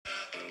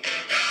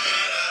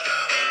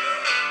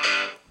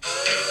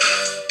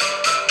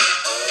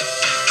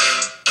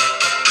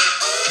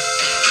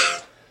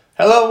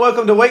Hello and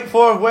welcome to week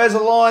 4 of Where's the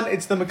Line?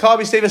 It's the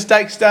Maccabi Steva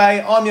Stakes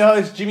Day. I'm your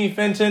host, Jimmy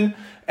Fenton.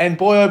 And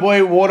boy, oh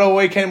boy, what a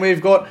weekend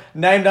we've got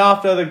named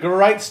after the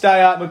great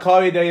stayer,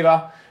 Maccabi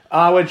Diva.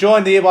 We're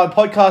joined here by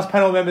podcast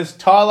panel members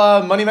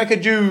Tyler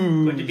Moneymaker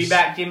Jews. Good to be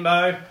back,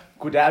 Jimbo.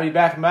 Good to have you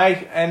back,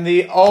 mate. And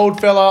the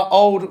old fella,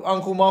 old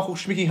Uncle Michael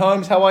Schmicky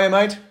Holmes. How are you,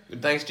 mate?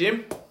 Good, thanks,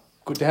 Jim.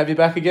 Good to have you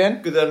back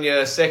again. Good on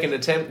your second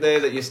attempt there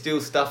that you still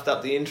stuffed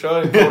up the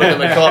intro and called it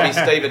the Maccabi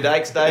Steva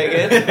Dakes Day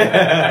again.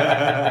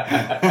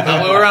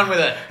 But we'll run with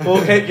it.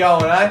 We'll keep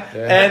going, eh?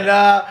 Yeah.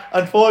 And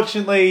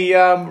unfortunately,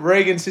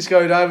 Regan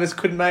Cisco Davis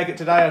couldn't make it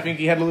today. I think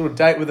he had a little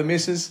date with the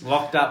missus.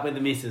 Locked up with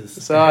the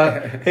missus.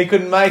 So he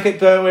couldn't make it,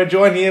 but we're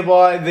joined here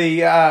by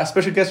the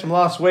special guest from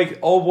last week,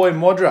 old boy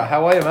Modra.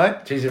 How are you,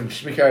 mate? Geez, if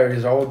Schmicko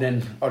is old,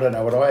 then I don't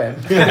know what I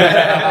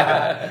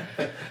am.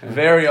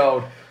 Very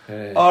old.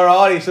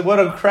 Alrighty, so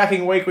what a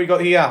cracking week we got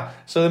here.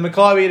 So the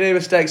Maccabi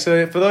Diva Stakes.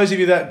 So for those of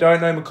you that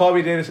don't know,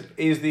 Maccabi Diva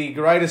is the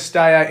greatest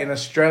stayer in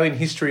Australian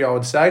history, I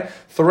would say.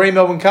 3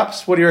 Melbourne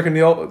Cups. What do you reckon,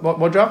 the old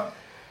Modra?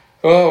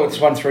 Oh, it's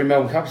won 3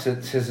 Melbourne Cups.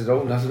 It says it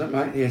all, doesn't it,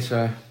 mate? Yeah,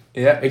 so...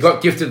 Yeah. It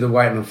got gifted the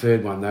weight on the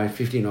third one, though.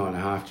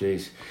 59.5,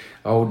 geez.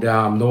 Old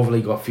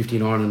Northerly got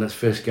 59 in its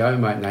first go,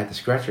 mate, and they had to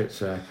scratch it,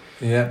 so...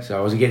 Yeah. So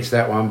I was against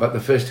that one, but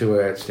the first two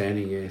were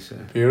outstanding, yeah, so...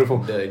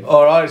 Beautiful. Indeed.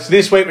 Alright, so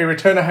this week we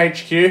return to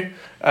HQ,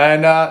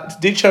 and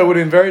Ditcho would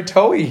have been very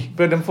toey,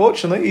 but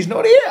unfortunately he's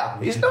not here.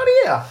 He's not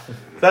here.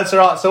 That's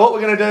alright. So what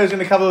we're going to do is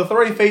going to cover the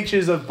 3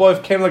 features of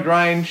both Kembla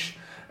Grange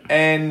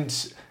and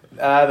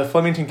the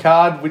Flemington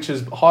card, which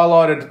is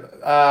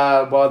highlighted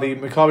by the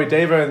Maccabi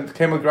Diva, and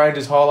Kembla Grange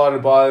is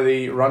highlighted by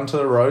the Run to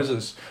the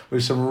Roses,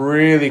 with some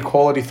really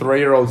quality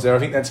 3-year-olds there. I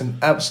think that's an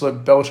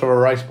absolute belter of a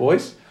race,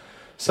 boys.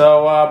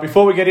 So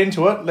before we get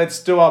into it,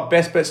 let's do our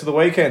best bets of the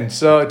weekend.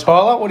 So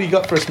Tyler, what do you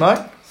got for us, mate?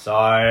 So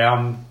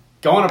I'm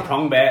going to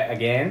prong bet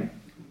again,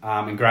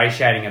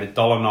 ingratiating at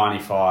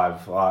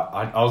 $1.95.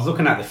 I was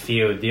looking at the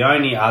field. The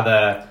only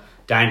other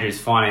danger is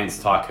Finance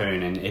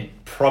Tycoon, and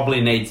it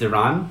probably needs a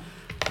run.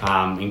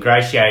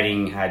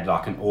 Ingratiating had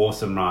like an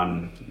awesome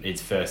run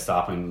its first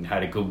up and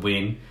had a good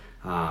win.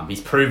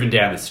 He's proven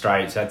down the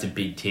straight, so that's a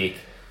big tick.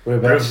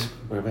 Whereabouts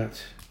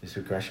is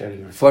it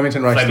Gratiating?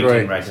 Flemington Race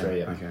 3. Race 3,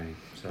 yeah. Okay.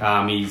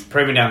 So. He's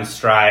proven down the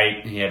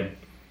straight. He had a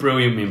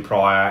brilliant win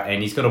prior,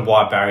 and he's got a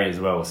wide barrier as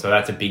well. So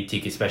that's a big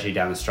tick, especially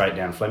down the straight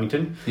down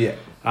Flemington. Yeah.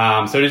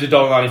 So it is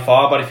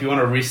 $1.95, but if you want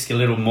to risk a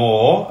little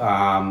more,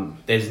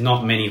 there's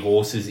not many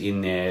horses in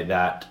there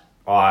that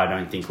I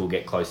don't think will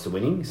get close to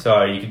winning.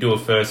 So you could do a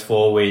first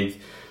 4 with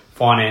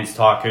Finance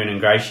Tycoon,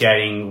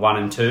 Ingratiating 1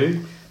 and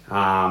 2.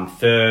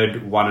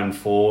 Third 1 and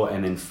 4,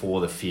 and then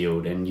 4 the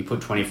field. And you put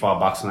 $25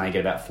 on that, you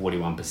get about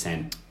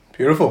 41%.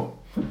 Beautiful.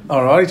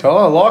 Alrighty, Tyler,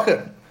 I like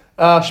it.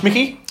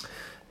 Schmicky?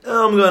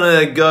 I'm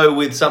going to go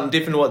with something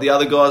different to what the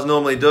other guys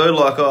normally do,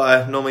 like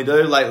I normally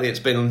do. Lately it's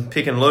been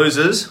picking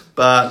losers,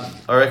 but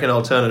I reckon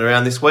I'll turn it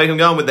around this week. I'm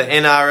going with the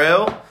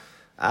NRL.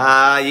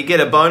 You get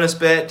a bonus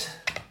bet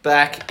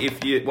back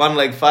if one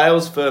leg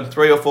fails for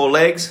 3 or 4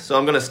 legs. So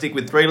I'm going to stick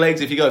with 3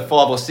 legs. If you go 5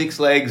 or 6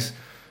 legs,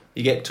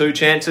 you get 2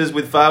 chances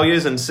with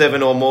failures, and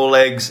 7 or more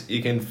legs,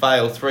 you can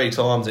fail 3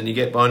 times and you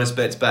get bonus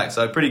bets back.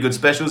 So pretty good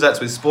specials. That's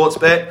with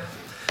Sportsbet.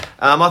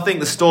 I think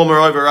the Storm are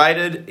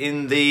overrated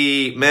in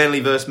the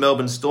Manly versus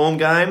Melbourne Storm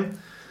game.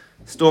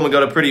 Storm have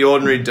got a pretty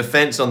ordinary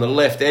defence on the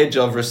left edge.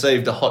 I've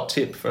received a hot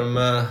tip from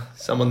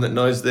someone that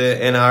knows their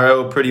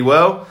NRL pretty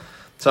well.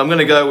 So I'm going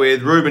to go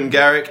with Ruben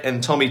Garrick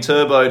and Tommy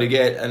Turbo to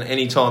get an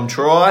anytime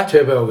try.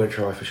 Turbo will go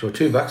try for sure.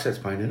 $2 that's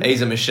paying, isn't it?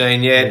 He's a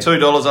machine, yeah.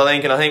 $2 I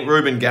think, and I think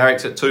Ruben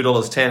Garrick's at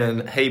 $2.10,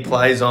 and he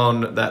plays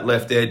on that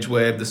left edge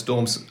where the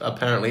Storms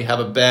apparently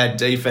have a bad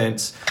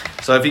defence.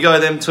 So if you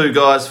go them 2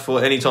 guys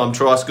for anytime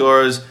try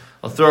scorers,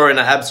 I'll throw in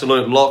an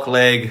absolute lock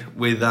leg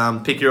with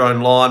pick your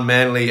own line,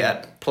 Manly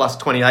at plus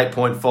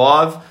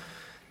 28.5,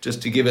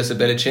 just to give us a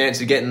better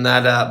chance of getting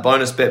that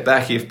bonus bet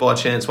back if by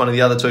chance one of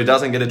the other 2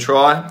 doesn't get a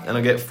try, and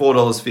I'll get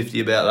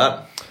 $4.50 about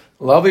that.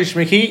 Lovely,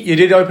 Schmicky. You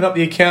did open up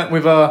the account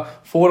with a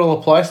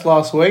 $4 place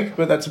last week,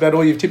 but that's about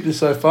all you've tipped us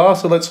so far,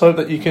 so let's hope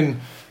that you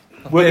can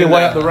work your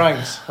way up the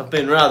ranks. I've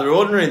been rather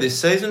ordinary this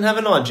season,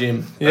 haven't I,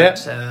 Jim? Yeah.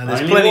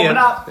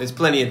 But, there's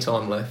plenty of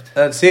time left.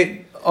 That's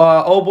it.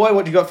 Old boy,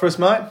 what you got for us,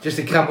 mate? Just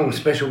a couple of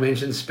special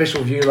mentions.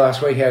 Special view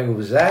last week, how good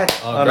was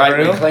that? Oh,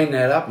 great. We cleaned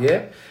that up,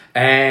 yeah.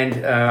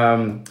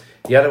 And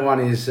the other one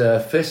is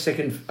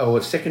second,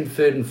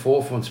 third and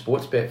fourth on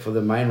Sportsbet for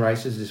the main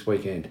races this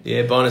weekend.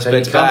 Yeah, bonus so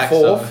bets you come back.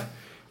 fourth,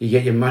 you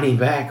get your money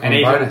back on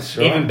bonus.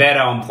 Right? Even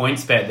better on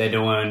PointsBet, they're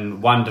doing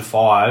 1 to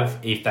 5.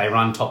 If they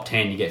run top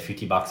 10, you get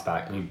 $50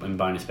 back in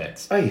bonus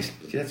bets. Oh, yes,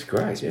 that's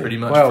great. Yeah. Pretty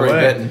much free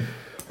betting.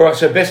 Right,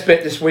 so best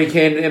bet this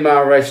weekend,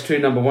 MR Race 2,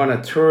 number 1,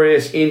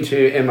 Arturius,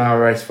 into MR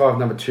Race 5,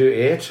 number 2,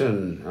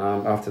 Ayrton,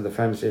 after the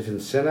famous Ayrton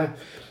Centre,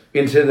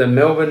 into the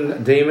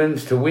Melbourne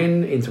Demons to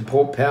win, into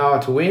Port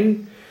Power to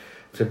win,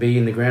 to be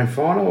in the grand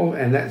final,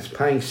 and that's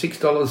paying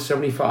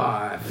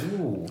 $6.75.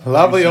 Ooh,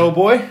 lovely, old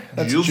boy.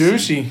 That's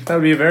juicy. That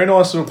would be a very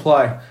nice little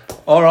play.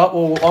 All right,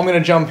 well, I'm going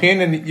to jump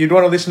in, and you'd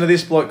want to listen to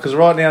this bloke, because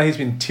right now he's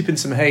been tipping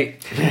some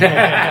heat. Who's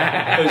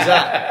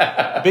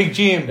that? Big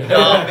Jim. Oh, big Jim.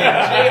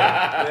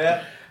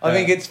 Yeah. I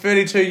think it's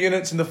 32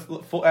 units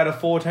out of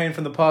 14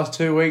 from the past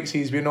 2 weeks.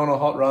 He's been on a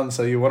hot run,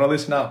 so you want to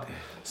listen up.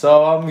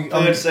 So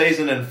Third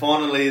season, and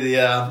finally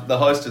the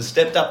host has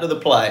stepped up to the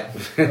plate.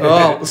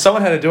 oh,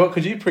 someone had to do it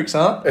because you pricks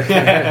aren't. Ain't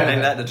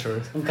that the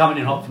truth? I'm coming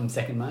in hot from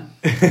second, mate.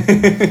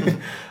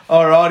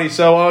 Alrighty,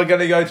 so we're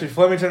going to go to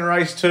Flemington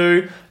Race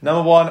 2,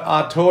 number 1,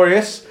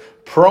 Artorias.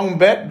 Prong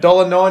bet,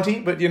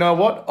 $1.90, but you know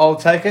what? I'll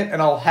take it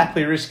and I'll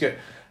happily risk it.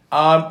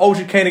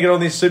 Ultra keen to get on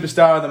this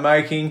superstar in the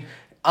making.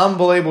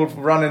 Unbelievable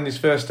run in his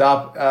first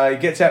up. He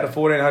gets out to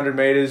 1,400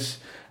 metres.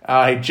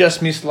 He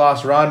just missed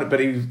last run, but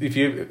if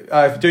you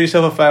do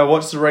yourself a favour,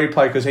 watch the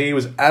replay because he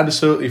was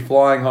absolutely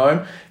flying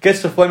home.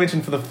 Gets to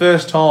Flemington for the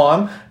first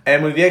time,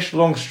 and with the extra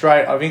long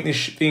straight, I think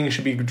this thing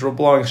should be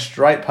blowing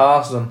straight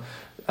past them.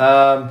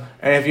 And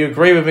if you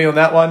agree with me on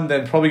that one,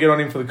 then probably get on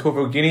him for the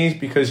Cookville Guineas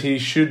because he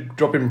should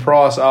drop in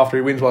price after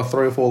he wins by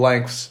 3 or 4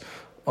 lengths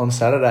on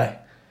Saturday.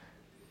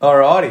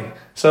 Alrighty,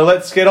 so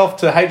let's get off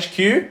to HQ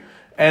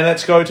and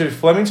let's go to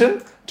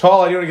Flemington.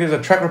 Tyler, do you want to give us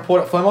a track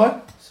report at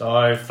Flemo?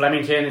 So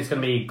Flemington, it's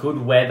going to be good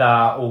weather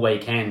all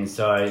weekend,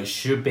 so it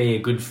should be a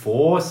good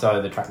 4,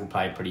 so the track will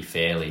play pretty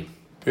fairly.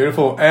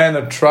 Beautiful, and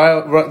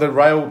the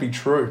rail will be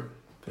true,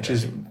 which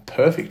is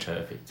perfect.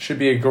 Perfect. Should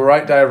be a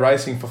great day of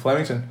racing for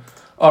Flemington.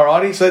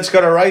 Alrighty, so let's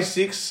go to race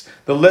 6,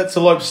 the Let's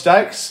Elope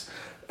Stakes.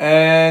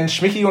 And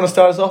Schmicky, you want to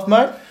start us off,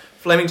 mate?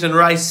 Flemington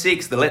Race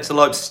 6, the Let's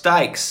Elope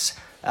Stakes.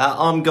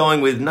 I'm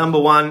going with number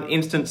 1,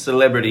 Instant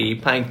Celebrity,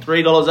 paying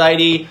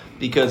 $3.80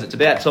 because it's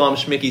about time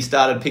Schmicky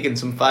started picking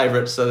some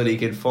favourites so that he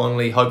could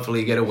finally,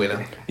 hopefully, get a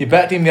winner. You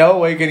backed him the other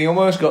week and he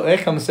almost got there,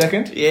 come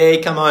second. Yeah,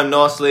 he come home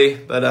nicely,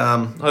 but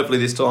hopefully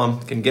this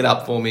time can get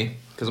up for me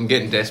because I'm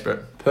getting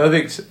desperate.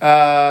 Perfect.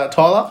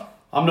 Tyler?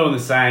 I'm doing the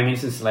same.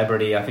 Instant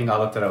Celebrity, I think I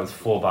looked at it, it was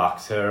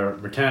 $4. Her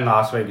return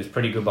last week was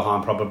pretty good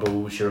behind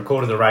Probable. She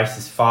recorded the race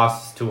as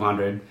fast as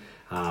 200.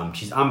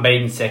 She's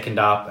unbeaten second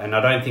up, and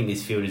I don't think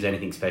this field is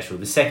anything special.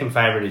 The second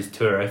favourite is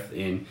Turith,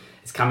 and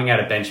it's coming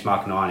out of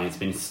benchmark 90. It's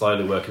been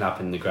slowly working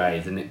up in the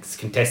grades, and it's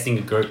contesting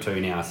a Group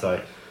 2 now,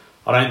 so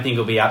I don't think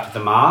it'll be up to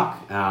the mark,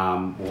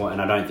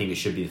 and I don't think it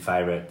should be the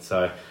favourite.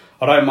 So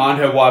I don't mind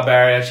her wide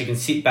barrier. She can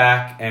sit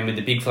back, and with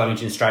the big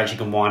Flemington straight, she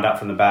can wind up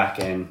from the back.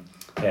 And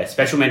yeah,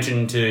 special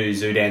mention to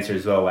Zoo Dancer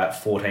as well at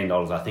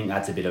 $14. I think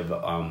that's a bit of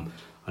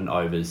an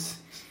overs.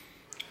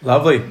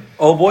 Lovely.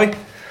 Old boy?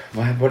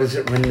 What is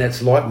it when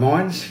that's like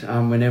minds?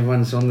 When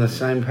everyone's on the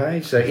same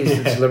page? So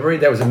Instant Celebrity,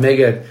 that was a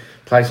mega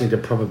placing to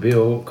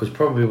Probable because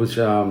Probable was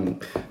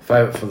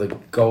favourite for the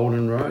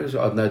Golden Rose.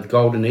 Oh, no, the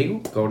Golden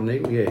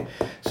Eagle, yeah.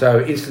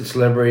 So Instant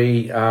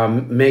Celebrity,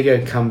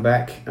 mega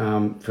comeback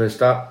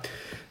first up.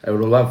 I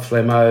would have loved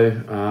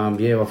Flemo.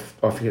 Yeah,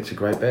 I think it's a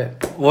great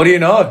bet. What do you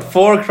know?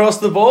 4 across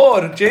the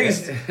board.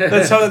 Jeez.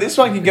 Let's hope that this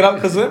one can get up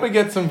because then we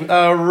get some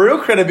real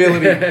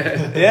credibility.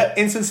 Yeah,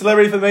 Instant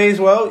Celebrity for me as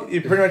well. You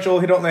pretty much all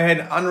hit it on the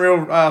head.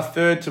 Unreal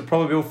third to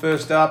Probable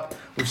first up.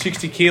 With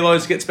 60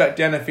 kilos, gets back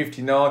down to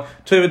 59.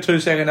 2 for 2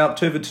 second up,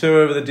 2 for 2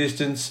 over the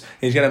distance.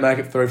 He's going to make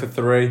it 3 for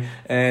 3.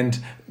 And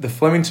the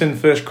Flemington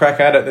first crack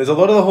at it. There's a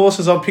lot of the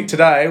horses I've picked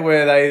today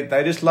where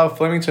they just love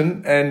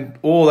Flemington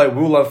or they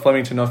will love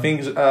Flemington. I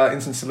think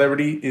Instant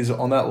Celebrity is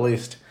on that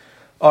list.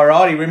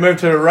 Alrighty, we move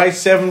to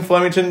race 7,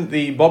 Flemington,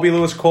 the Bobby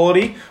Lewis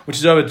Quality, which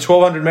is over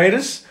 1,200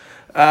 metres.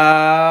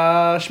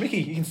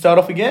 Schmicky, you can start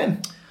off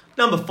again.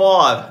 Number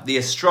 5, the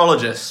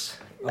Astrologist.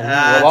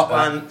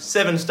 Won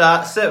 7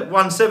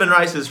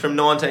 races from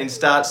 19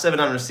 starts,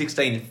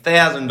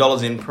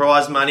 $716,000 in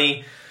prize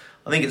money.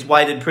 I think it's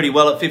weighted pretty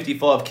well at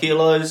 55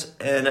 kilos,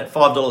 and at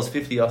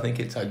 $5.50, I think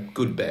it's a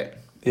good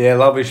bet. Yeah,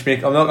 lovely, Schmick.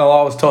 I'm not going to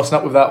lie, I was tossing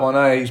up with that one,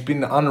 eh? He's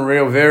been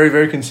unreal, very,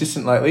 very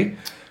consistent lately.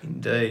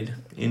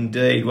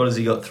 Indeed. What has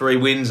he got? 3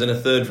 wins and a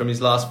third from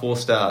his last 4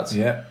 starts.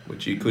 Yeah.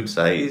 Which you could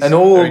say is and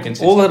very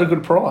consistent. all at a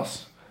good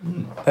price.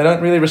 They don't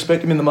really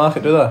respect him in the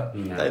market, do they?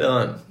 No. They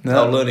don't. No.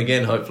 They'll learn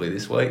again, hopefully,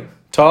 this week.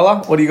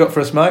 Tyler, what do you got for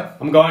us, mate?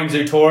 I'm going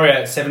Zutoria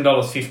at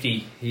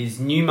 $7.50. His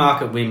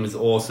Newmarket win was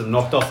awesome.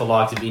 Knocked off the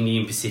likes of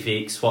Indian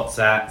Pacific,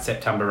 Swatsat,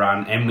 September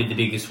Run, and with the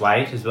biggest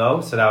weight as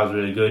well. So that was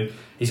really good.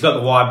 He's got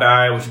the wide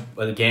barrier, which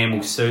again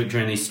will suit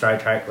during these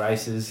straight track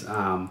races.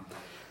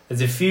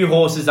 There's a few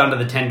horses under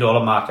the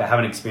 $10 mark that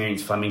haven't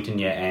experienced Flemington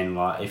yet, and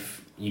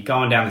if you're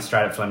going down the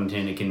straight at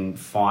Flemington, it can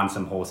find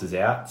some horses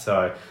out.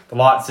 So the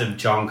likes of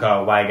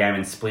Jonker, Waygame,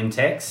 and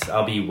Splintex,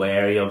 I'll be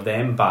wary of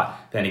them, but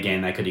then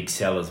again, they could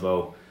excel as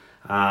well.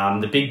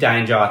 The big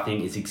danger, I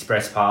think, is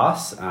Express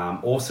Pass.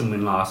 Awesome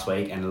win last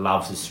week and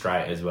loves the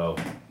straight as well.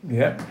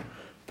 Yeah.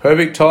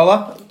 Perfect,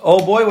 Tyler.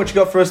 Old boy, what you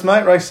got for us,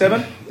 mate? Race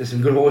 7? There's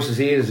some good horses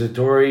here. There's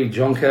Adori,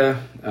 Jonker,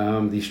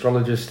 the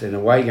Astrologist, and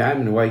Away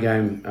Game. And Away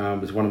Game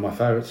was one of my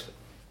favourites.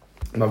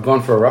 And I've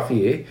gone for a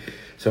roughie here.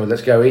 So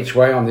let's go each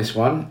way on this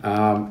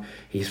one.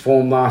 His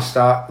form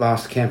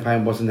last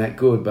campaign wasn't that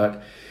good,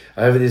 but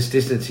over this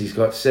distance, he's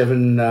got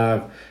 7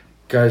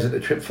 goes at the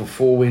trip for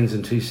 4 wins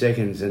and 2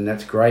 seconds, and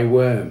that's Grey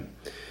Worm.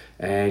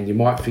 And you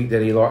might think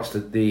that he likes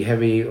the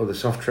heavy or the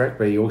soft track,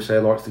 but he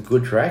also likes the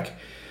good track.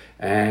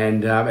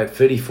 And at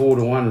 34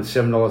 to 1 and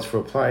 $7 for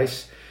a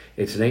place,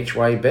 it's an each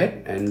way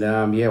bet, and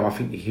I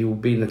think he will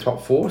be in the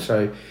top 4.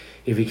 So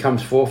if he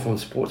comes fourth on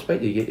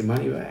Sportsbet, you get your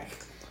money back.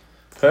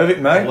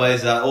 Perfect, mate.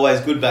 Always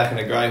good backing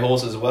a grey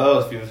horse as well.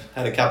 If you've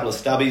had a couple of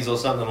stubbies or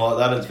something like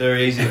that, it's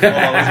very easy to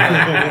follow, isn't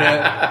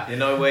it? You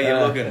know where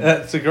you're looking.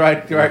 That's a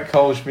great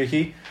call,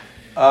 Schmicky.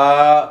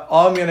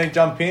 I'm going to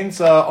jump in.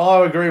 So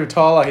I agree with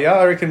Tyler here.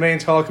 I reckon me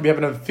and Tyler could be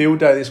having a field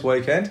day this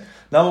weekend.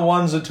 Number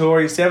 1,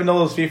 Zatori,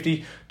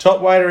 $7.50.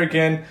 Top waiter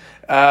again.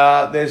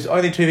 There's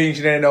only 2 things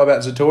you need to know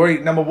about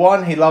Zatori. Number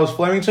 1, he loves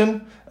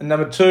Flemington. And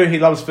number 2, he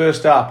loves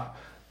First Up.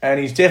 And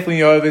he's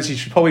definitely overs. He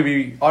should probably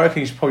be. I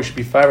reckon he probably should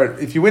be favourite.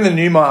 If you win the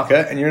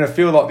Newmarket and you're in a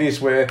field like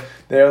this where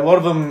a lot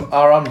of them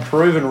are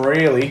unproven,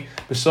 really.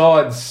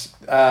 Besides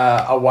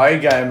away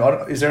game,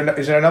 is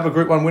there another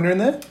Group 1 winner in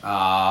there?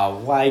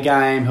 Away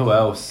game. Who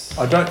else?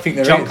 I don't think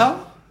there Jonker?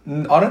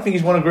 is. I don't think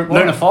he's won a Group 1.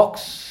 Luna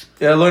Fox.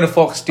 Yeah, Luna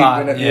Fox did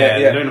win it.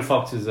 Yeah. Luna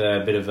Fox is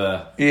a bit of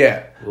a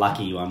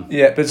lucky one.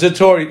 Yeah, but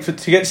Zatori,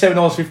 to get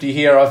 $7.50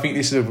 here, I think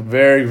this is a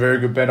very, very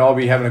good bet. I'll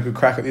be having a good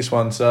crack at this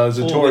one. So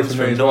Zatori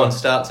for me as well. 9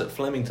 starts at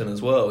Flemington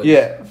as well.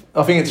 Yeah,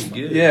 I think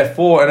it's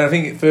 4, and I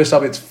think First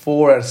Up it's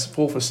 4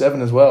 for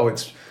 7 as well.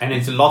 And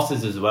its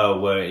losses as well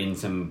were in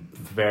some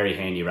very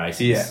handy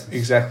races. Yeah,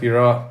 exactly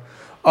right.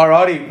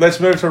 Alrighty, let's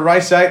move to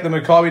race 8, the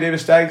Maccabi Diva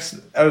Stakes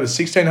over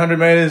 1,600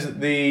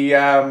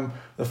 metres.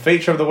 The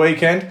feature of the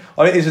weekend.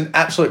 I think it's an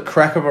absolute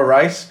crack of a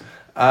race.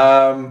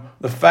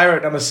 The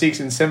favourite, number 6,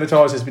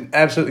 Incentivise, has been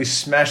absolutely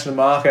smashed in the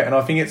market, and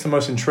I think it's the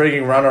most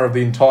intriguing runner of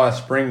the entire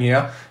spring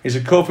here. He's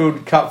a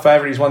Caulfield Cup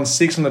favourite. He's won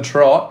 6 on the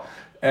trot,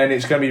 and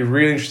it's going to be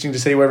really interesting to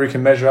see whether he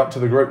can measure up to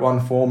the Group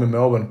 1 form in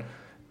Melbourne.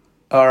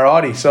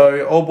 Alrighty,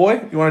 so old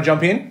boy, you want to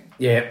jump in?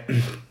 Yeah,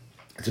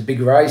 it's a big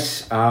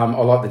race. I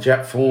like the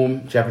Jap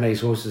form.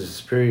 Japanese horses are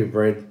superior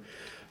bred.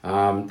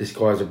 This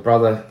guy's a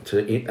brother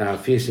to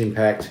Fierce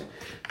Impact.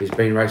 He's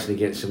been racing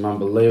against some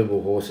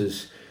unbelievable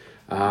horses.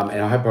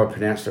 And I hope I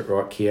pronounced it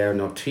right, Kiao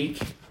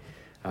Nautique.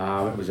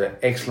 It was an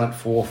excellent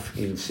 4th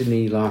in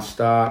Sydney last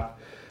start,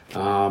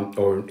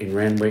 or in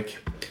Randwick.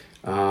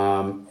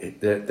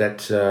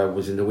 That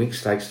was in the Wink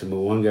Stakes to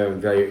Mwanga,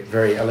 and very,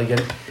 very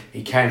elegant.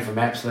 He came from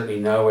absolutely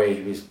nowhere.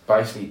 He was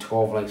basically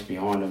 12 lengths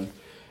behind him,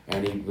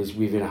 and he was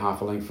within a half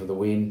a length of the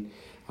win.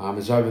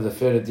 It's over the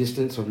further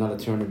distance of another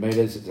 200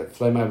 metres. It's at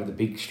Flem over the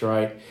big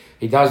straight.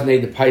 He does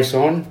need the pace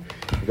on.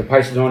 If the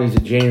pace is on, he's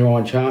a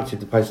genuine chance. If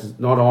the pace is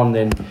not on,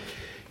 then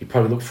you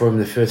probably look for him in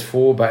the first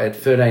 4. But at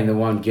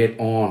 13-1, get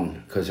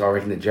on, because I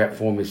reckon the Jap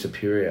form is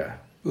superior.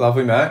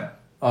 Lovely, mate.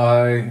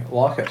 I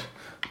like it.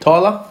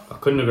 Tyler? I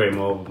couldn't agree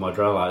more with my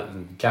driver.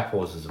 Jap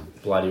horses are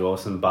bloody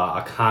awesome, but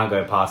I can't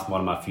go past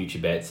one of my future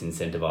bets,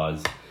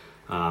 Incentivise.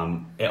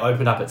 It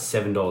opened up at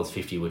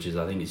 $7.50, which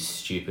I think is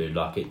stupid.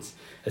 Like, it's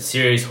a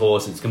serious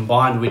horse. Its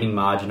combined winning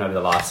margin over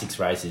the last 6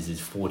 races is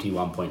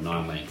 41.9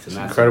 lengths, and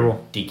that's incredible. A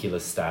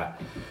ridiculous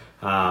stat.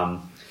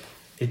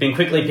 He's been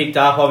quickly picked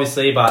up,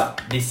 obviously,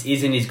 but this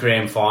isn't his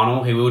grand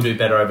final. He will do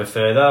better over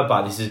further,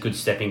 but this is a good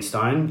stepping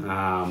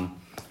stone.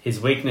 His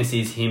weakness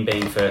is him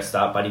being first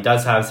up, but he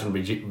does have some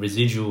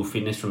residual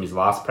fitness from his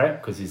last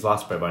prep, because his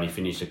last prep only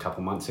finished a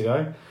couple months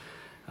ago.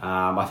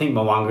 I think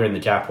Mwanga and the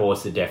Jap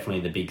horse are definitely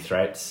the big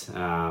threats.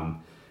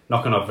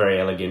 Knocking off Very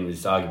Elegant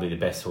is arguably the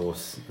best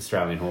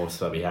Australian horse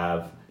that we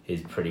have.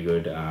 He's pretty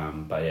good.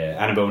 But yeah,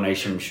 Annabelle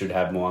Nation should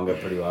have Mwanga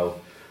pretty well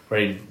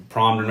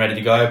primed and ready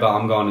to go, but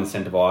I'm going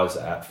Incentivise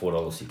at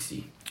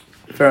 $4.60.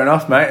 Fair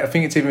enough, mate. I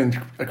think it's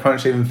even a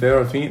crunch even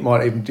further. I think it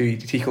might even do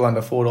tickle under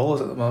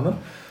 $4 at the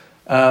moment.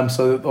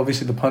 So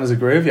obviously the punters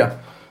agree with you.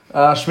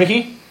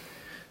 Schmicky?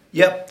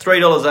 Yep,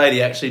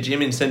 $3.80 actually,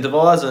 Jim,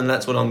 Incentivise, and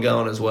that's what I'm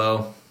going as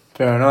well.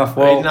 Fair enough.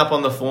 Well, reading up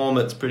on the form,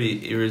 it's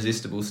pretty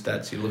irresistible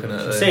stats you're looking at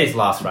there. See his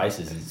last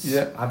races, it's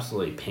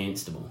absolutely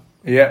pantstable.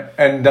 Yeah,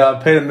 and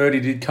Peter Moody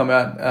did come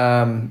out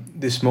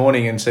this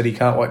morning and said he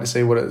can't wait to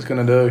see what it's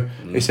going to do.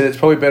 He said it's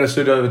probably better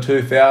suited over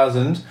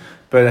 2,000,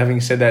 but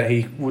having said that,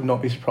 he would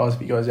not be surprised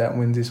if he goes out and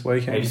wins this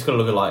weekend. You just got to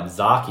look at like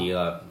Zaki.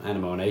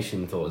 Animal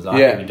Nation thought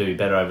Zaki would do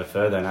better over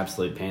further, and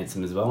absolute pants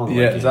him as well. On the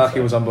weekend, Zaki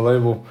was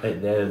unbelievable.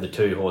 They're the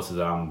 2 horses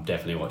that I'm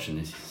definitely watching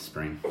this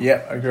spring.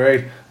 Yeah,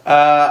 agreed.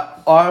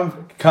 I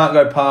can't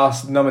go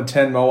past number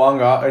 10,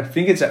 Mwanga. I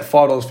think it's at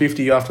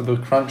 $5.50 after the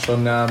crunch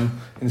on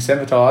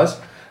Incentivise.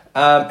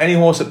 Any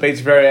horse that beats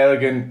Very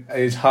Elegant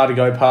is hard to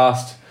go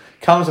past.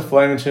 Comes to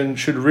Flemington,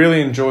 should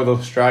really enjoy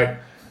the straight.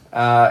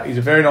 He's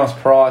a very nice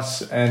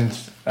price, and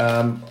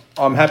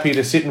I'm happy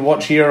to sit and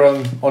watch here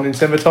on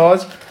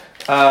Incentivise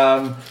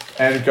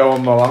and go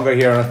on Mwanga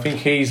here. And I think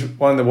he's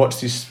one to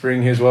watch this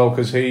spring as well,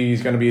 because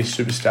he's going to be a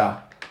superstar.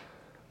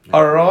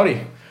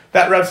 Alrighty.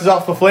 That wraps us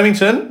up for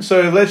Flemington.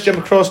 So let's jump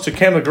across to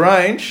Kembla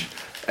Grange.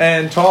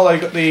 And Tyler,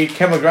 you got the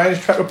Kembla Grange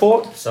track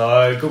report?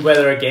 So, good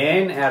weather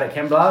again out at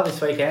Kembla this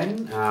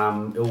weekend.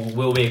 It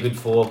will be a good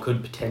 4,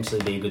 could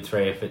potentially be a good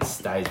 3 if it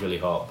stays really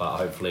hot, but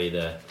hopefully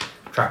the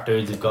track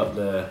dudes have got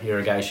the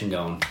irrigation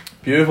going.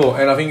 Beautiful,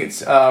 and I think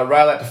it's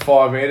rail out to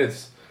 5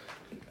 metres.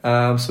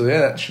 So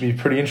yeah, that should be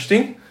pretty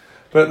interesting.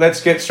 But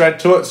let's get straight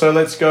to it. So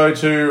let's go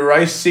to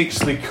race 6,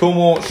 the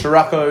Coolmore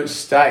Scirocco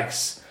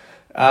Stakes.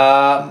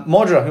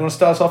 Modra, you want to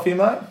start us off here,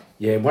 mate?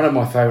 Yeah, one of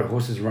my favourite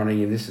horses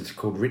running in this. It's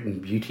called Written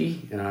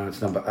Beauty.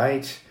 It's number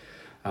 8.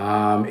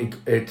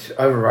 It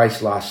over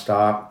raced last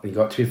start. It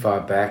got too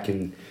far back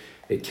and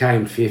it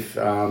came 5th.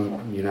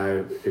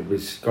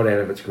 It got out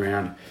of its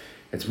ground.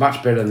 It's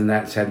much better than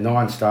that. It's had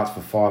 9 starts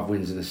for 5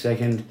 wins in the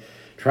second.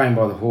 Trained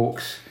by the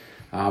Hawks.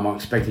 I'm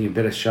expecting a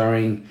better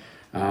showing.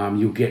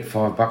 You'll get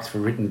 $5 for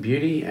Written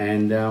Beauty,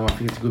 and I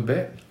think it's a good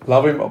bet.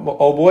 Love him,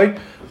 old boy.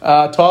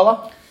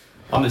 Tyler?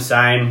 I'm the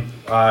same.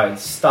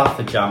 Stuff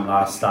the jump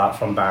last start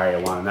from barrier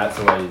 1. That's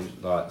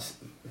always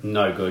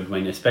no good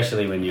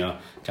especially when you're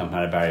jumping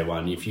out of barrier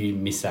 1. If you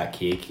miss that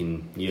kick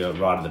and you're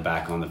right at the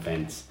back on the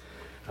fence.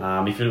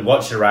 If you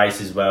watch the race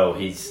as well,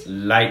 his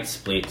late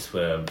splits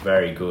were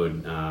very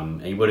good.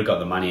 He would have got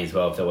the money as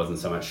well if there wasn't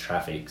so much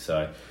traffic.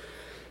 So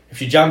if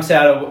he jumps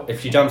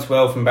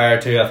well from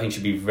barrier 2, I think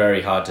should be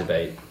very hard to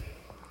beat.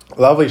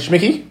 Lovely.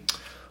 Schmicky?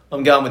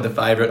 I'm going with the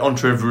favourite,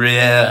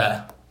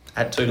 Entrevrier,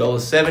 at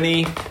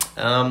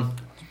 $2.70.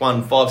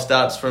 Won 5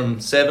 starts from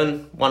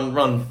 7.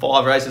 Run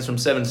 5 races from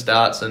 7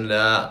 starts, and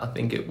I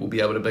think it will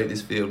be able to beat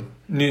this field.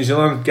 New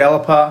Zealand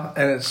Galloper,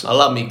 and it's I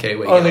love me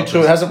Kiwi. only 2. It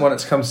Gallopers. hasn't won.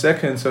 It's come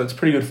second, so it's a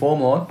pretty good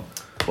form line.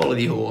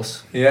 Quality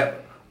horse. Yeah.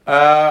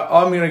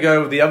 I'm going to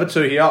go with the other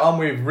 2 here. I'm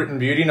with Written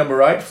Beauty,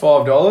 number 8,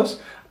 $5.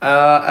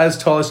 As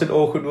Tyler said,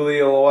 Awkward Willie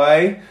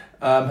away.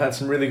 Had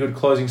some really good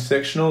closing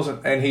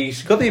sectionals, and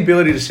he's got the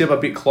ability to sit up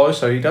a bit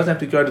closer. He doesn't have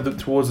to go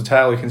towards the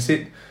tail. He can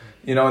sit,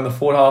 in the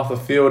forward half of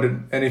the field,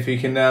 and if he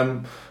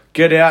can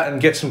get out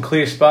and get some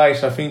clear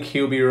space, I think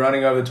he'll be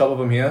running over the top of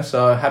him here.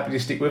 So happy to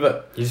stick with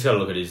it. You just got to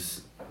look at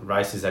his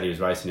races that he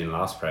was racing in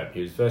last prep.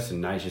 He was first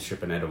in Nature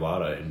Strip and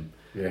Eduardo, and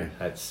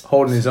that's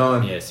Holding his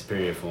own. Yeah,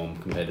 superior form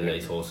compared to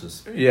these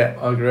horses. Yeah,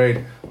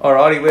 agreed.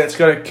 Alrighty, let's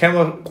go to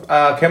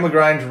Kembla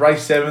Grange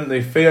Race 7,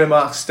 the Theo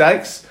Mark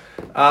Stakes.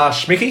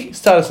 Schmicky,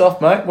 start us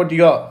off, mate. What do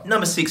you got?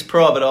 Number 6,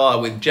 Private Eye,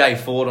 with Jay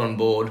Ford on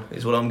board,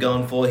 is what I'm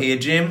going for here,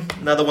 Jim.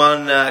 Another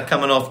one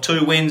coming off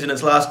 2 wins in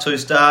its last 2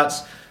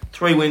 starts.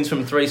 3 wins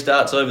from 3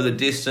 starts over the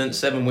distance.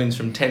 7 wins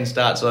from 10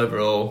 starts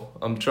overall.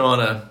 I'm trying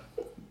to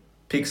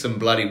pick some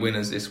bloody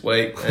winners this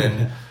week.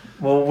 And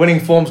Well, winning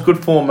form's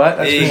good form, mate.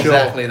 That's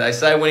exactly. for sure. They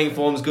say winning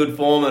form's good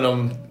form, and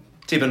I'm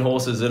tipping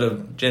horses that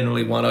have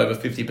generally won over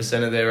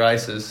 50% of their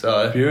races.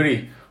 So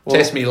Beauty. Well,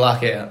 test me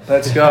luck out.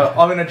 Let's go.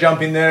 I'm going to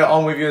jump in there.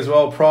 I'm with you as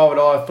well. Private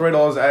Eye,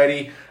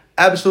 $3.80.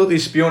 Absolutely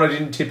spewing. I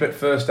didn't tip it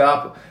first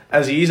up.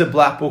 As he is a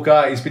black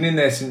booker, he's been in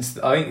there since,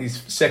 I think,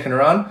 his second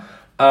run.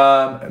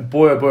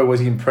 Boy, oh boy,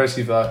 was he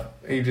impressive, though.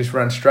 He just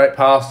ran straight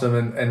past him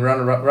and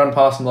run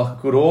past him like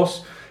a good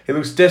horse. He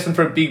looks destined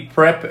for a big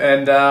prep,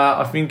 and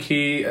I think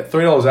he, at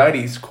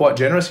 $3.80, is quite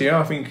generous here.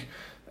 I think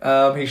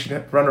he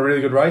should run a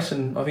really good race,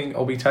 and I think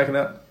I'll be taking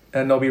that,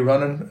 and I'll be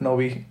running, and I'll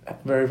be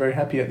very, very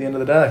happy at the end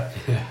of the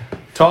day.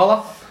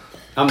 Tyler?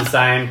 I'm the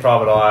same.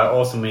 Private Eye,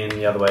 awesome win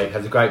the other week.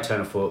 Has a great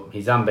turn of foot.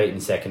 He's unbeaten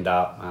second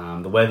up.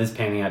 The weather's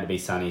panning out to be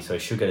sunny, so he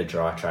should get a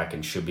dry track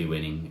and should be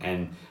winning.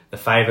 And the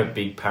favourite,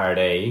 Big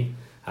Paradis,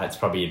 it's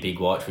probably a big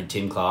watch with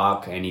Tim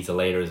Clark, and he's a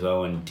leader as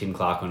well. And Tim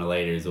Clark on a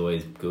leader is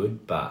always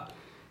good, but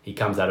he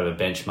comes out of a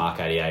benchmark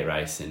 88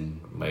 race, and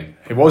we're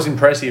It was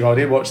impressive. I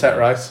did watch that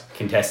race.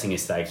 contesting a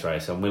stakes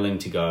race. I'm willing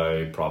to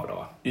go Private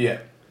Eye. Yeah.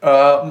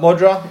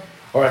 Modra?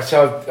 All right,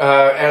 so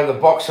out of the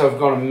box, I've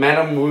got a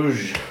Madame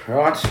Rouge,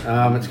 right?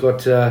 It's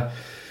got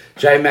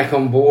J-Mac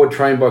on board,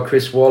 trained by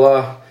Chris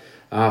Waller.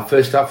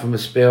 First up from a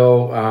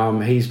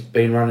spell. He's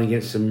been running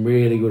against some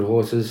really good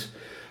horses.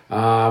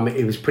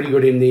 He was pretty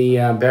good in the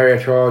barrier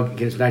trial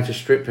against Nature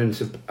Strip and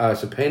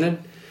Subpoenaed.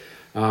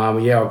 I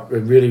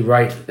really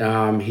rate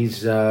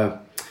his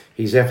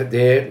effort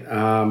there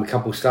a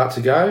couple of starts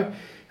ago.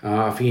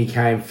 I think he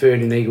came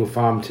third in Eagle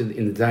Farm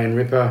in the Dane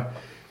Ripper,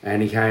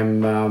 and he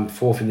came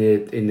fourth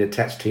in the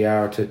Tats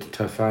Tiara to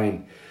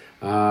Tofane.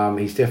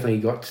 He's definitely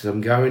got some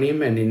go in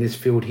him, and in this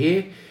field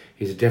here,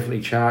 he's a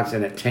definitely chance,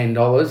 and at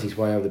 $10, he's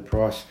way over the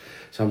price.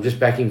 So I'm just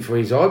backing for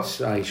his odds.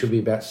 He should be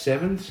about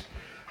 7s.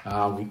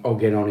 I'll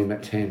get on him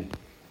at 10.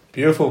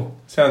 Beautiful.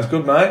 Sounds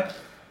good, mate.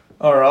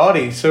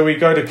 Alrighty, so we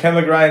go to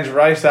Kembla Grange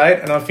Race 8,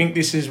 and I think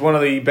this is one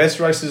of the best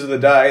races of the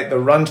day, the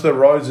Run to the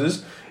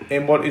Roses,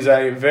 in what is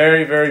a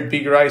very, very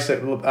big race.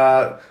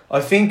 That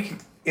I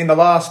think in the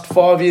last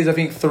 5 years, I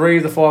think 3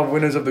 of the 5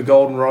 winners of the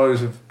Golden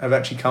Rose have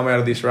actually come out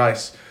of this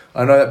race.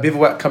 I know that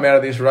Bivouac come out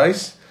of this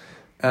race,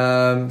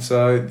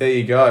 so there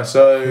you go.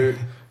 So,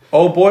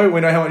 old boy, we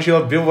know how much you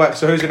love Bivouac,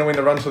 so who's going to win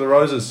the Run to the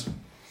Roses?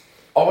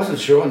 I wasn't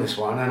sure on this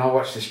one, and I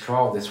watched this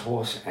trial of this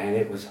horse, and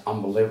it was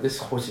unbelievable. This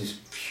horse is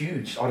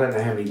huge. I don't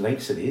know how many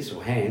lengths it is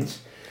or hands,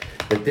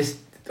 but this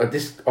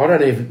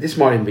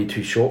might even be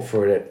too short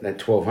for it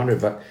at 1200.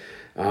 But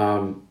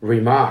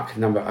Remark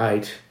number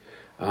 8.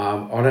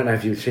 I don't know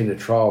if you've seen the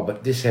trial,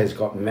 but this has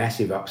got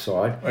massive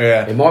upside.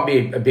 Yeah, it might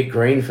be a bit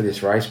green for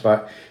this race,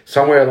 but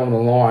somewhere along the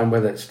line,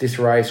 whether it's this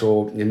race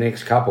or the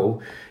next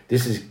couple,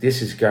 this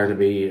is going to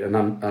be a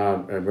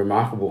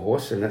remarkable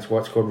horse, and that's why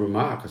it's called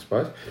Remark, I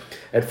suppose.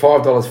 At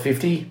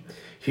 $5.50,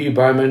 Hugh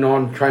Bowman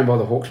on, trained by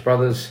the Hawks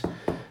brothers.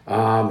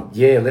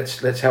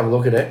 Let's have a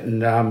look at it,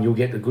 and you'll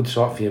get a good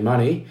sight for your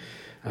money.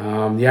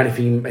 The only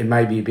thing, it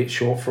may be a bit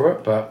short for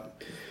it, but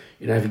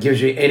if it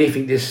gives you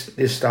anything this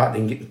start,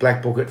 then get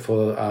black book it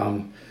for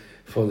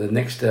the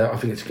next. I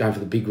think it's going for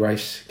the big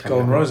race.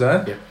 Golden Rose,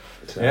 eh? Yeah.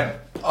 So, Yeah,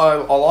 I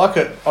like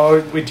it.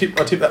 I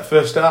tipped that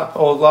first up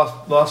or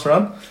last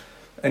run,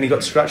 and he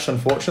got scratched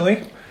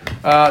unfortunately.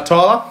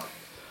 Tyler,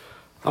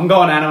 I'm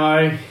going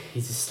Animo.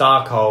 He's a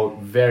star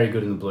colt, very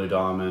good in the Blue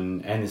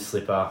Diamond and the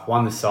Slipper.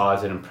 Won the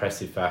size in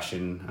impressive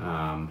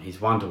fashion. He's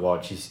one to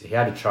watch. He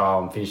had a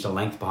trial and finished a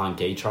length behind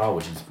Gee Trial,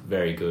 which is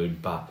very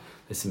good. But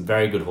there's some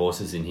very good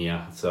horses in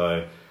here,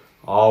 so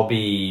I'll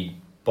be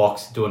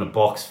doing a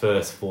box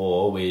first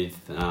 4 with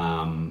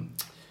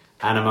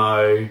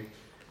Animo,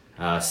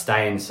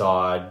 Stay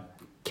Inside,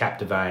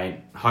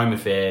 Captivate, Home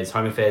Affairs.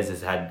 Home Affairs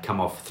has come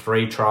off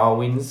 3 trial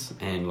wins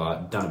and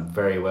done it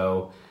very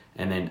well.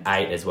 And then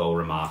 8 as well,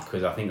 Remark,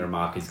 because I think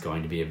Remark is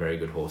going to be a very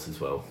good horse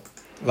as well.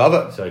 love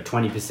it. So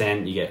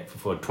 20%, you get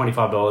for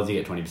 $25,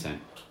 you get 20%.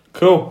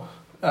 Cool.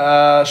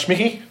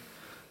 Schmicky,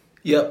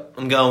 Yep,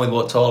 I'm going with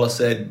what Tyler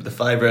said. The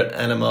favourite,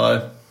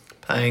 Animo,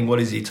 paying, what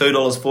is he,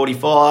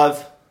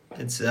 $2.45.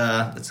 It's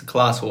a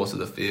class horse of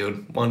the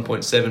field.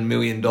 $1.7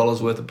 million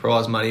worth of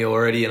prize money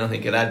already, and I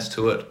think it adds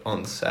to it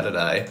on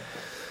Saturday.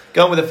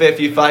 Going with a fair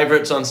few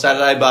favourites on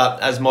Saturday,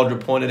 but as Modra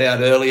pointed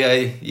out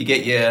earlier, you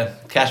get your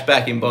cash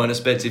back in bonus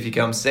bets if you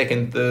come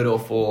 2nd, 3rd or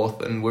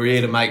 4th, and we're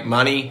here to make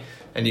money,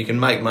 and you can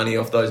make money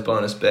off those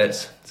bonus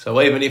bets. So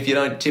even if you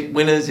don't tip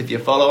winners, if you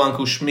follow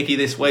Uncle Schmicky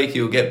this week,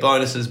 you'll get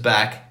bonuses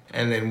back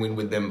and then win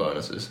with them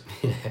bonuses.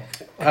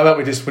 how about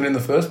we just win in the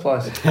first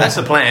place? That's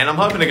the plan. I'm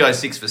hoping to go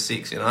 6 for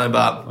 6, but...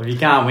 Well, if you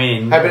can't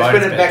win... Hey, but it's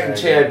bonus been back in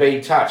bets are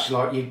very TOB touch.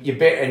 Like you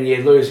bet and you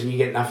lose and you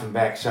get nothing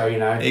back. So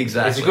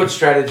Exactly. it's a good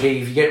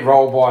strategy. If you get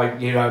rolled by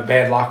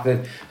bad luck,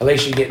 then at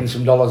least you're getting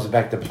some dollars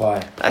back to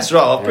play. That's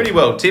right. I've pretty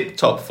well tipped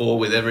top 4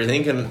 with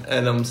everything,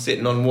 and I'm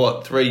sitting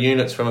on, 3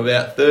 units from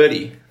about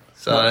 30.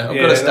 So I've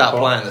got to start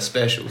playing the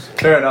specials.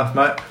 Fair enough,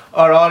 mate.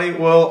 Alrighty,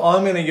 well,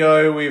 I'm going to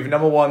go with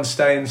number 1,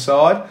 Stay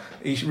Inside.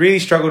 He really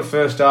struggled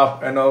first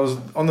up, and I was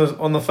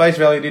on the face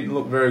value, didn't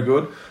look very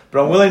good.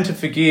 But I'm willing to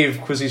forgive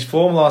because his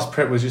form last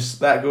prep was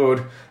just that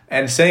good.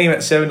 And seeing him at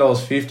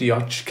 $7.50, I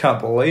just can't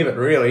believe it,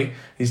 really.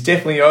 He's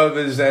definitely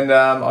overs, and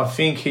I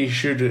think he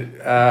should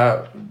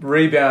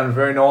rebound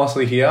very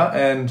nicely here.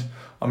 And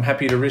I'm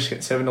happy to risk at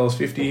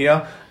 $7.50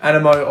 here.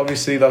 Animo,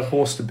 obviously, the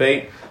horse to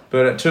beat.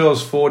 But at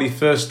 $2.40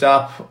 first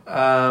up,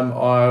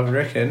 I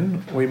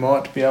reckon we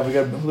might be able to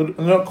go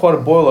not quite a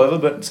boil over,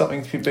 but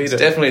something to beat It's it.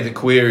 definitely the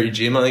query,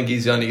 Jim. I think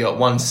he's only got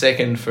 1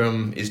 second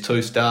from his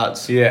 2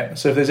 starts. Yeah,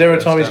 so if there's ever a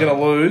time he's going to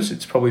lose,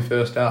 it's probably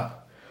first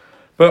up.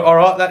 But all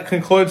right, that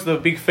concludes the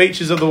big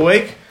features of the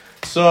week.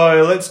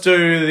 So let's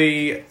do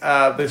the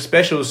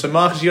specials. So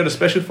Marcus, you got a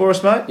special for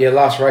us, mate? Yeah,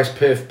 last race,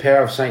 Perth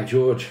Power of St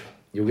George.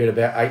 You'll get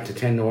about 8 to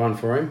 10 to 1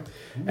 for him.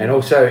 And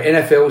also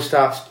NFL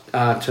starts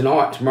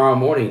tomorrow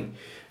morning.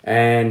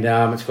 And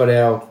it's got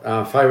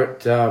our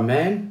favourite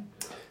man,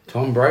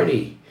 Tom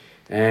Brady.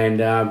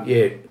 And I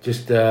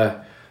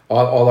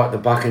like the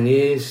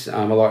Buccaneers.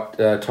 I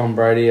like Tom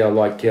Brady. I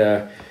like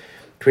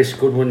Chris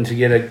Goodwin to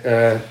get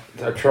a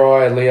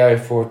try, Leo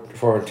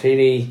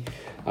Fortini.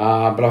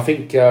 But I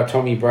think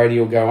Tommy Brady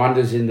will go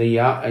unders in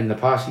the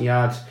passing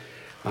yards.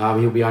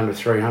 He'll be under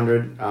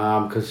 300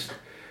 because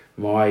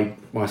my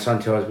son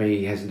tells me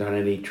he hasn't done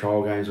any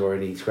trial games or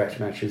any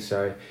scratch matches,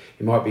 so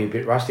he might be a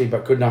bit rusty,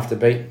 but good enough to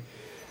beat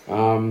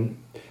or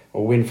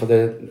win for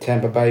the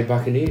Tampa Bay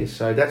Buccaneers.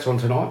 So that's on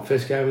tonight,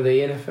 first game of the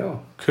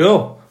NFL.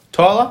 Cool.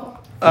 Tyler,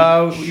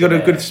 you got a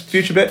good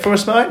future bet for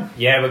us, mate?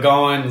 Yeah, we're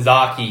going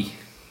Zaki.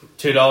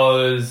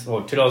 $2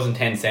 or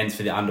 $2.10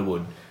 for the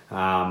Underwood.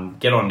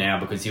 Get on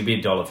now because he'll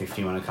be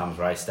 $1.50 when it comes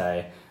race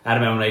day.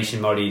 Adam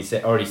Elnation already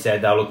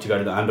said they'll look to go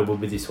to the Underwood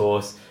with this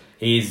horse.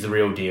 He is the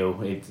real deal.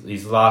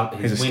 His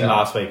win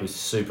last week was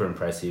super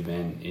impressive,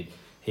 and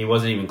he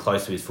wasn't even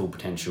close to his full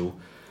potential.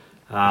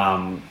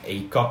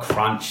 He got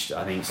crunched,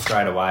 I think,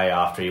 straight away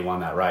after he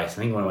won that race.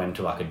 I think it went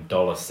to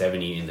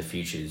 $1.70 in the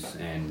futures,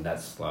 and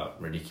that's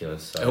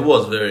ridiculous. So. It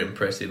was very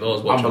impressive. I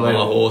was watching my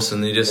horse,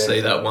 and you just see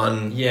that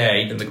one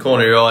in the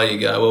corner of your eye. You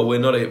go, well, we're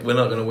not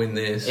going to win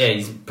this. Yeah,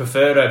 he's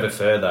preferred over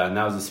further, and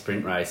that was a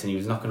sprint race, and he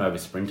was knocking over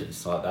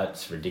sprinters.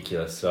 That's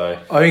ridiculous. So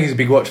I think he's a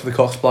big watch for the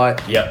Cox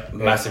Plate. Yep,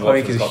 massive.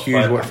 I think he's a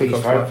huge watch for the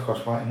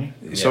Cox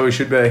Plate. So he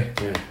should be.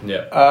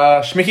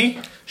 Yeah.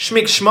 Schmicky?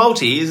 Schmick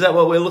Schmalti, is that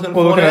what we're looking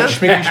We're for looking now? at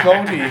Schmicky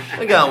Schmalti.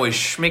 We're going with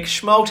Schmick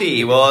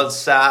Schmalti. Well,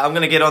 I'm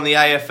going to get on the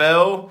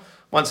AFL.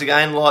 Once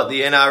again, like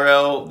the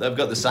NRL, they've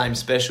got the same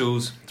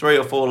specials. 3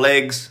 or 4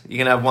 legs, you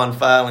can have 1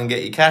 fail and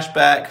get your cash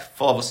back.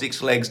 5 or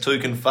 6 legs, 2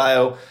 can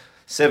fail.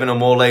 7 or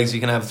more legs,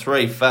 you can have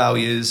 3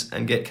 failures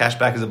and get cash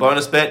back as a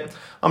bonus bet.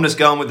 I'm just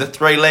going with the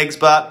 3 legs,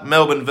 but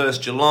Melbourne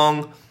versus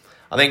Geelong.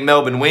 I think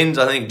Melbourne wins.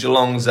 I think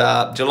Geelong's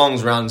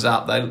runs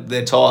up.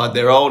 They're tired.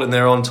 They're old and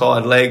they're on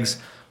tired legs.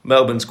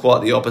 Melbourne's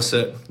quite the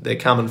opposite. They're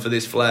coming for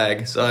this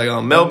flag.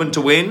 So Melbourne to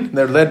win.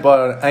 They're led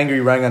by an angry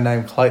ranger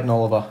named Clayton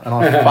Oliver, and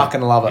I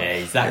fucking love it. Yeah,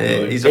 he's that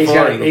good. He's a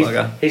fighting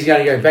bugger. He's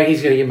going to go back.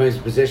 He's going to give him his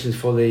possessions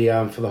for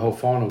the whole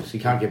finals. He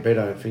can't get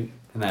better, I think.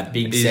 And that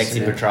big,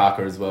 sexy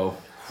Petrarca as well.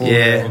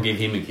 Yeah. We'll give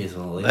him a kiss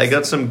on the list. They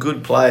got some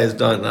good players,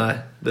 don't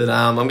they? But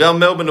I'm going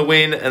Melbourne to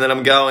win, and then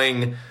I'm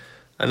going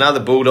another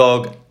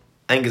Bulldog,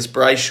 Angus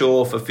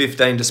Brayshaw for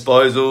 15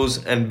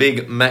 disposals, and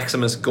big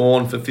Maximus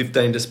Gawn for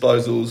 15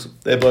 disposals.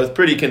 They're both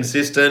pretty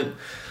consistent.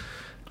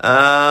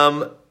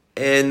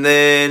 And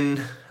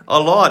then I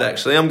lied,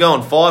 actually. I'm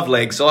going 5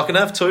 legs, so I can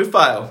have 2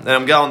 fail. And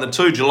I'm going the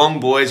 2 Geelong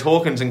boys,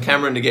 Hawkins and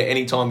Cameron, to get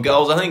anytime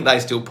goals. I think they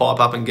still pipe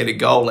up and get a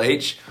goal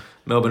each.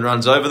 Melbourne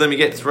runs over them. You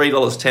get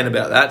 $3.10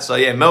 about that. So,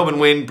 yeah, Melbourne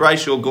win.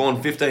 Brayshaw,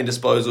 Gawn, 15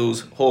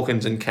 disposals.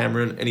 Hawkins and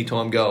Cameron,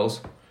 anytime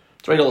goals.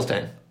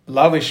 $3.10.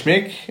 Lovely,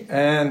 Schmick.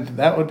 And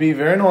that would be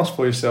very nice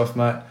for yourself,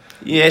 mate.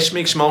 Yeah,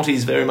 Schmick Schmalti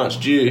is very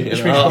much due.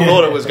 You know? I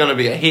thought it was going to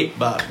be a hit,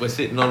 but we're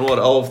sitting on,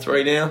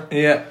 0-3 now?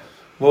 Yeah.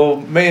 Well,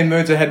 me and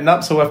Moods are heading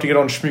up, so we'll have to get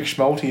on Schmick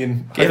Schmalti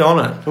and... Get on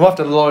it. We'll have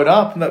to load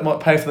up, and that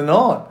might pay for the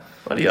night.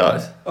 Bloody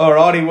oath.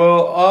 Alrighty,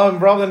 well,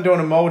 rather than doing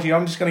a multi,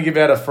 I'm just going to give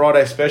out a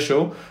Friday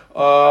special.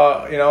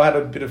 I had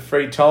a bit of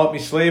free time up my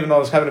sleeve, and I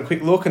was having a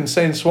quick look and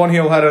seen Swan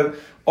Hill had a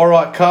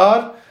alright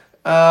card.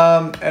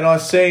 And I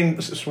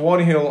seen Swan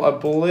Hill, I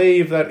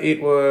believe that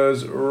it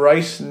was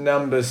race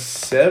number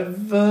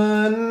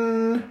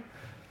 7.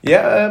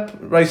 Yeah,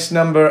 race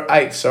number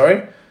 8,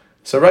 sorry.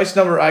 So race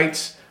number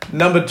 8,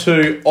 number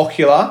 2,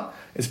 Ocular,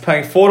 is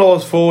paying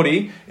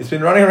 $4.40. It's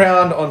been running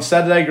around on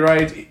Saturday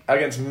grades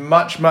against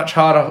much, much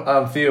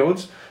harder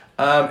fields,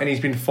 and he's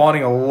been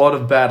finding a lot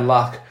of bad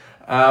luck.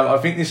 I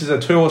think this is a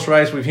 2-horse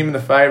race with him in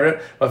the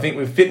favourite. I think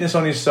with fitness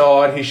on his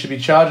side, he should be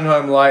charging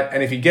home late,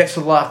 and if he gets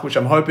the luck, which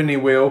I'm hoping he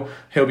will,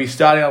 he'll be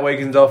starting our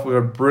weekends off with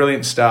a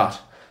brilliant start.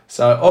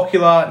 So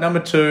Ocular, number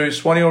 2,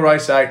 Swan Hill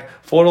race 8,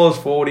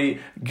 $4.40.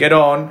 Get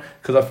on,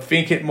 because I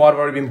think it might have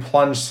already been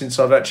plunged since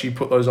I've actually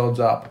put those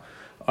odds up.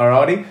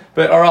 Alrighty.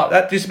 But alright,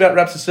 that just about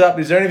wraps us up.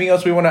 Is there anything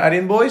else we want to add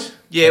in, boys?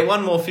 Yeah,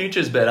 one more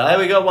futures bet, eh?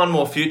 We got one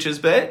more futures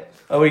bet.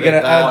 Are we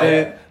going to add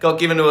the... Got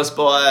given to us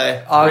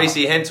by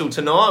Reece Hensel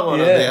tonight,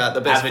 one of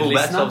the best Avid fullbacks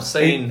listener. I've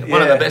seen.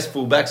 One of the best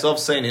fullbacks I've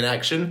seen in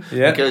action,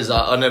 because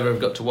I never have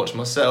got to watch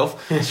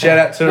myself. Shout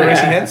out to Reece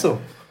Hensel.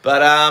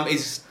 But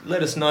he's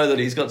let us know that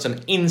he's got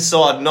some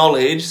inside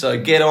knowledge, so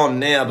get on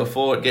now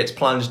before it gets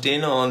plunged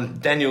in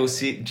on Gian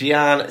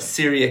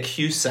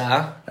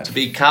Siracusa to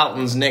be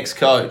Carlton's next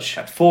coach.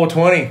 At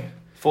 420.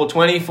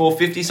 420,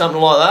 450,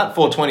 something like that.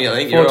 420, I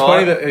think. 420, You're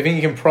right. but I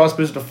think you can price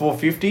boost to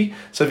 450.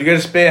 So if you got a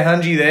spare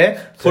hungy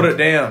there, put it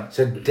down.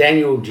 So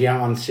Daniel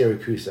Gian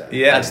Siracusa.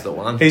 Yeah, That's the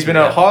one. He's been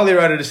a highly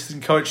rated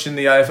assistant coach in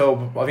the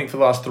AFL, I think, for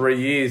the last 3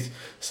 years.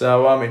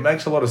 So it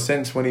makes a lot of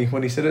sense when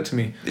he said it to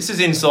me. This is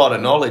insider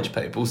knowledge,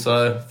 people,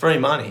 so free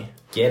money.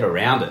 Get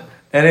around it.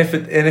 And if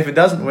it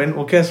doesn't win,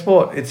 well, guess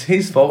what? It's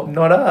his fault,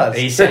 not ours.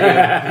 He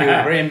said he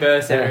would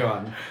reimburse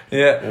everyone.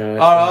 Yeah.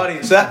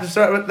 Alrighty.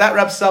 So that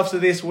wraps up for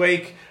this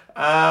week.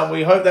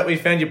 We hope that we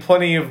found you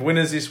plenty of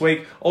winners this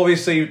week.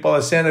 Obviously, by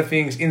the sound of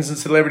things, Instant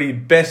Celebrity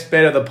best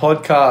bet of the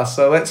podcast.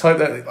 So let's hope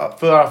that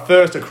for our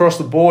first across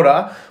the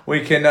border, we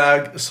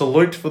can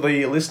salute for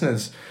the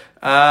listeners.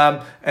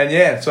 So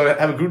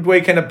have a good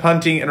weekend of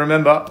punting, and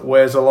remember,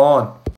 where's the line?